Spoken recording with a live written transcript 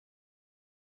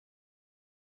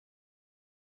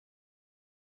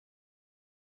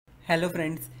Hello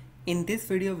friends, in this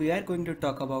video we are going to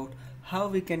talk about how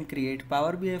we can create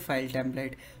Power BI file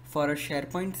template for a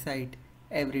SharePoint site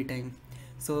every time.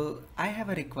 So I have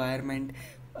a requirement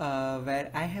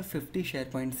where I have 50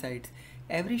 SharePoint sites.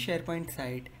 Every SharePoint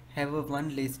site have a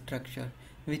one list structure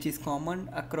which is common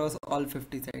across all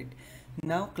 50 sites.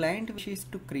 Now client wishes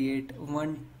to create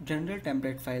one general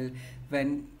template file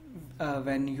when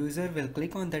user will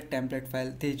click on that template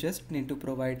file, they just need to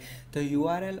provide the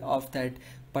URL of that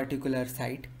particular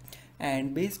site,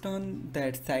 and based on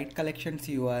that site collections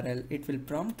URL it will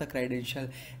prompt the credential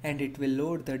and it will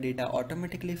load the data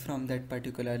automatically from that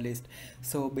particular list.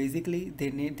 So basically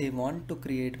they want to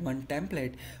create one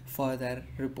template for their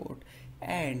report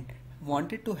and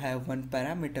wanted to have one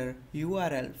parameter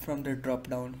URL from the drop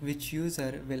down which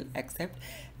user will accept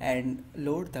and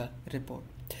load the report.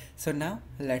 So now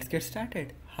let's get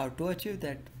started. How to achieve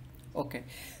that? Okay,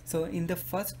 so in the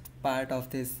first part of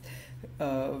this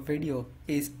video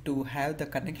is to have the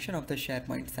connection of the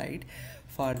SharePoint site.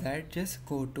 For that, just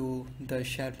go to the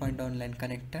SharePoint Online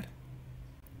connector.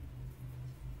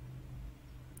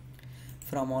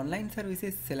 From Online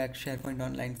Services, select SharePoint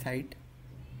Online site.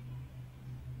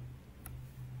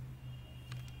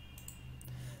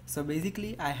 So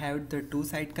basically I have the two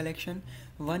site collection.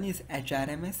 One is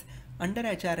HRMS. Under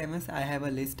HRMS I have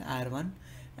a list R1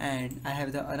 and I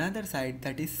have the another site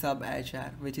that is sub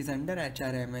HR which is under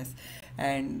HRMS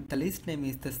and the list name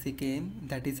is the CKM,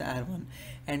 that is R1,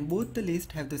 and both the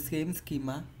list have the same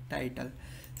schema title.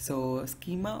 So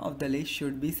schema of the list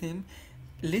should be same.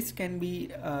 List can be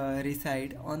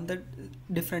reside on the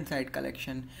different site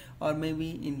collection or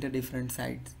maybe in the different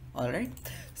sites. Alright,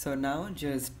 so now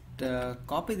just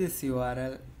copy this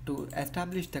URL to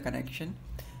establish the connection.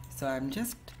 So I'm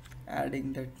just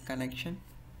adding the connection.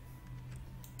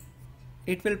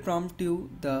 It will prompt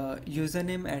you the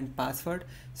username and password.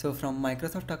 So from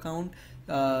Microsoft account,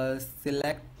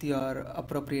 select your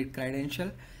appropriate credential.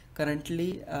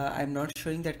 Currently I'm not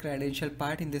showing that credential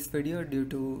part in this video due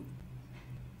to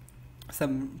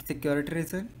some security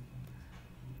reason.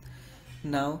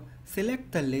 Now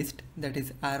select the list, that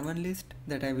is R1 list,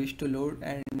 that I wish to load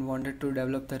and wanted to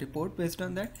develop the report based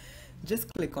on that.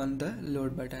 Just click on the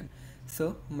load button.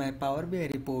 So my Power BI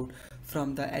report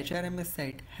from the HRMS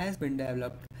site has been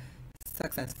developed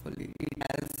successfully. It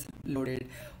has loaded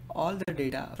all the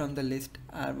data from the list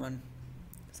R1.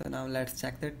 So now let's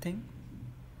check that thing.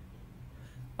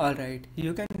 Alright,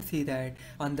 you can see that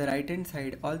on the right hand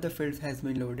side all the fields has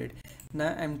been loaded.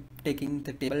 Now I'm taking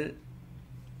the table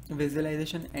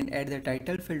visualization and add the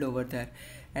title field over there,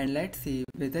 and let's see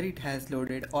whether it has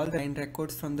loaded all the 9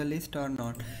 records from the list or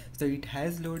not. So it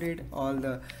has loaded all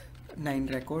the 9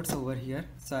 records over here.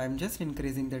 So I'm just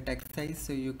increasing the text size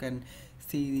so you can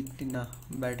see it in a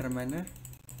better manner.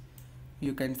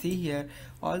 You can see here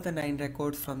all the 9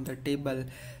 records from the table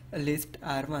list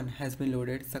R1 has been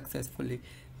loaded successfully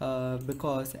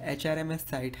because HRMS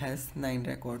site has 9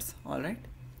 records. Alright,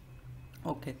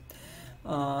 okay.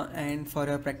 And for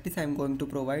a practice I'm going to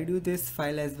provide you this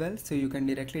file as well so you can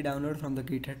directly download from the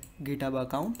GitHub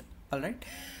account. Alright,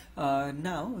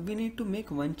 now we need to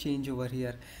make one change over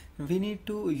here. We need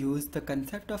to use the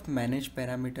concept of manage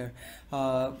parameter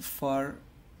for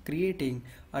creating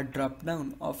a drop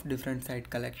down of different site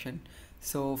collection.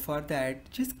 So for that,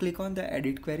 just click on the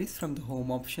edit queries from the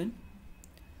home option.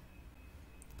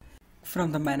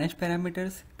 From the manage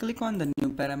parameters, click on the new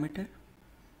parameter.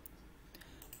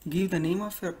 Give the name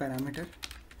of your parameter,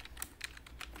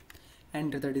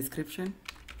 enter the description,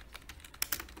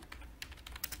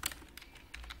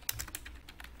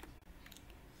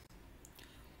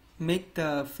 make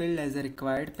the field as a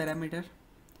required parameter.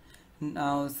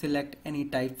 Now select any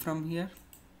type from here.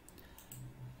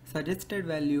 Suggested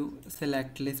value,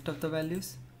 select list of the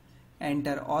values,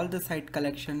 enter all the site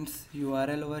collections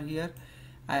URL over here.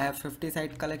 I have 50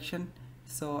 site collection,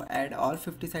 so add all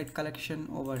 50 site collection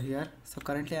over here. So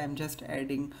currently I'm just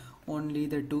adding only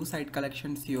the 2 site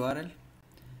collections URL,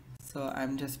 so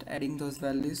I'm just adding those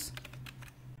values.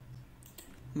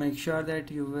 Make sure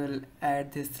that you will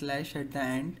add this slash at the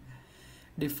end.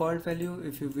 Default value,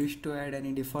 if you wish to add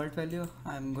any default value,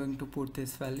 I'm going to put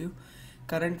this value.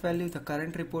 Current value, the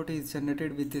current report is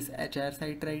generated with this HR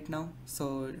site right now,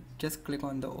 so just click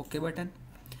on the OK button.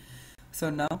 So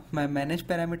now my manage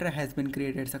parameter has been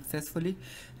created successfully.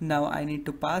 Now I need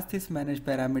to pass this manage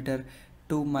parameter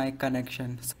to my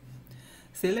connection. So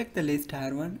select the list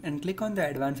R1 and click on the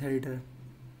advanced editor.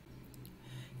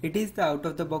 It is the out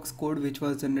of the box code which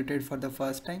was generated for the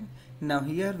first time. Now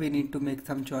here we need to make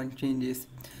some changes.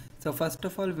 So first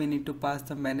of all, we need to pass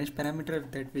the manage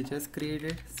parameter that we just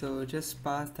created. So just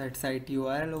pass that site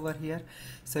URL over here,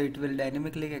 so it will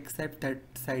dynamically accept that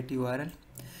site URL.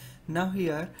 Now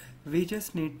here we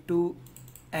just need to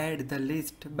add the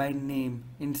list by name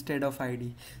instead of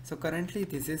ID. So currently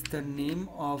this is the name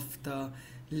of the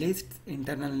list,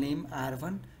 internal name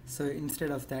R1. So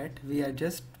instead of that, we are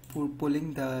just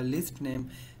pulling the list name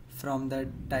from the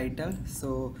title.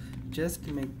 So just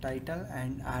make title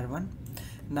and R1.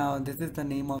 Now this is the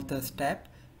name of the step,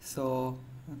 so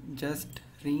just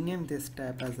rename this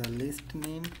step as a list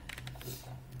name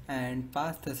and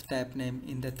pass the step name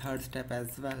in the third step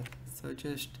as well. So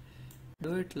just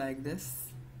do it like this.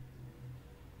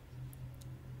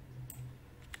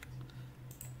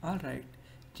 Alright,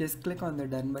 just click on the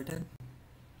done button.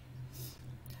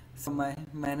 So my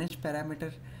manage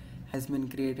parameter has been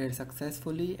created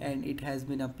successfully and it has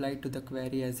been applied to the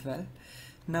query as well.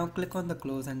 Now click on the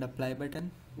close and apply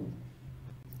button.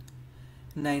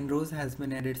 9 rows has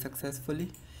been added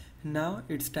successfully. Now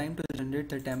it's time to generate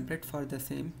the template for the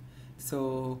same.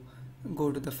 So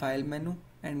go to the file menu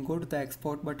and go to the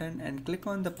export button and click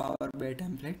on the Power BI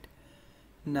template.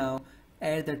 Now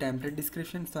add the template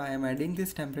description. So I am adding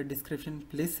this template description.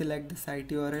 Please select the site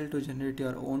URL to generate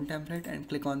your own template and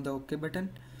click on the OK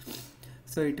button.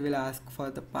 So it will ask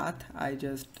for the path. I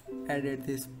just added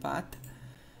this path.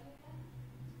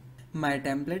 My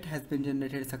template has been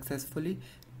generated successfully.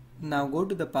 Now go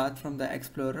to the path from the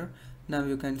Explorer. Now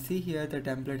you can see here the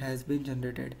template has been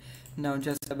generated. Now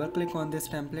just double click on this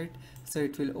template, so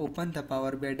it will open the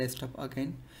Power BI desktop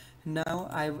again. Now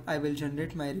I will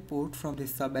generate my report from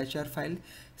this sub HR file.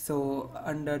 So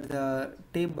under the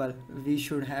table we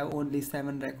should have only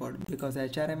 7 records because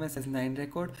HRMS has 9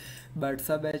 records but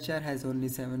sub HR has only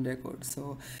 7 records.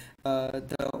 So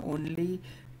the only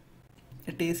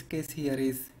test case here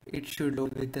is it should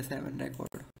load with the 7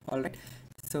 record. Alright,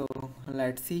 so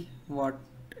let's see what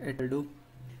it will do.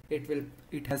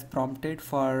 It has prompted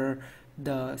for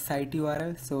the site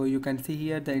URL. So you can see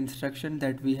here the instruction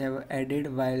that we have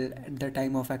added while at the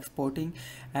time of exporting,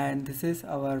 and this is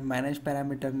our manage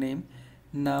parameter name.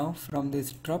 Now from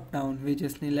this drop down we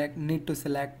just need to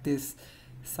select this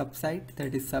subsite,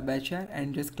 that is sub HR,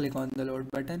 and just click on the load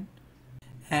button.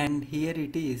 And here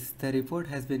it is, the report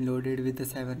has been loaded with the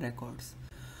 7 records.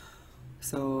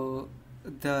 So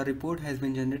the report has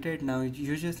been generated. Now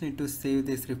you just need to save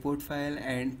this report file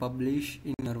and publish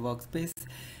in your workspace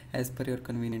as per your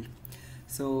convenience.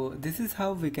 So this is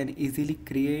how we can easily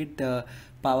create the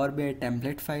Power BI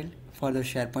template file for the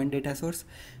SharePoint data source.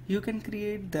 You can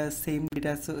create the same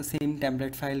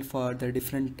template file for the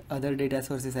different other data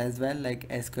sources as well, like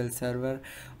SQL Server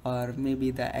or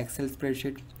maybe the Excel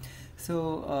spreadsheet.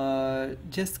 So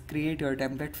just create your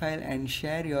template file and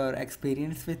share your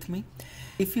experience with me.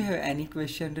 If you have any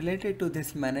question related to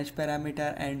this manage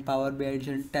parameter and Power BI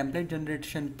template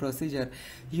generation procedure,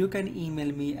 you can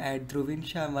email me at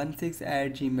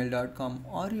dhruvinsha16@gmail.com,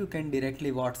 or you can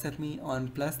directly WhatsApp me on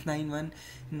 +91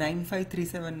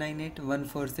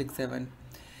 9537981467.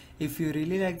 If you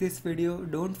really like this video,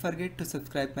 don't forget to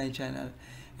subscribe my channel,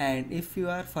 and if you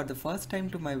are for the first time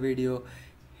to my video,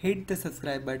 hit the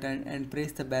subscribe button and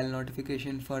press the bell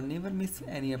notification for never miss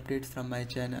any updates from my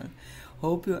channel.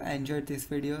 Hope you enjoyed this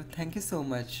video. Thank you so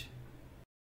much.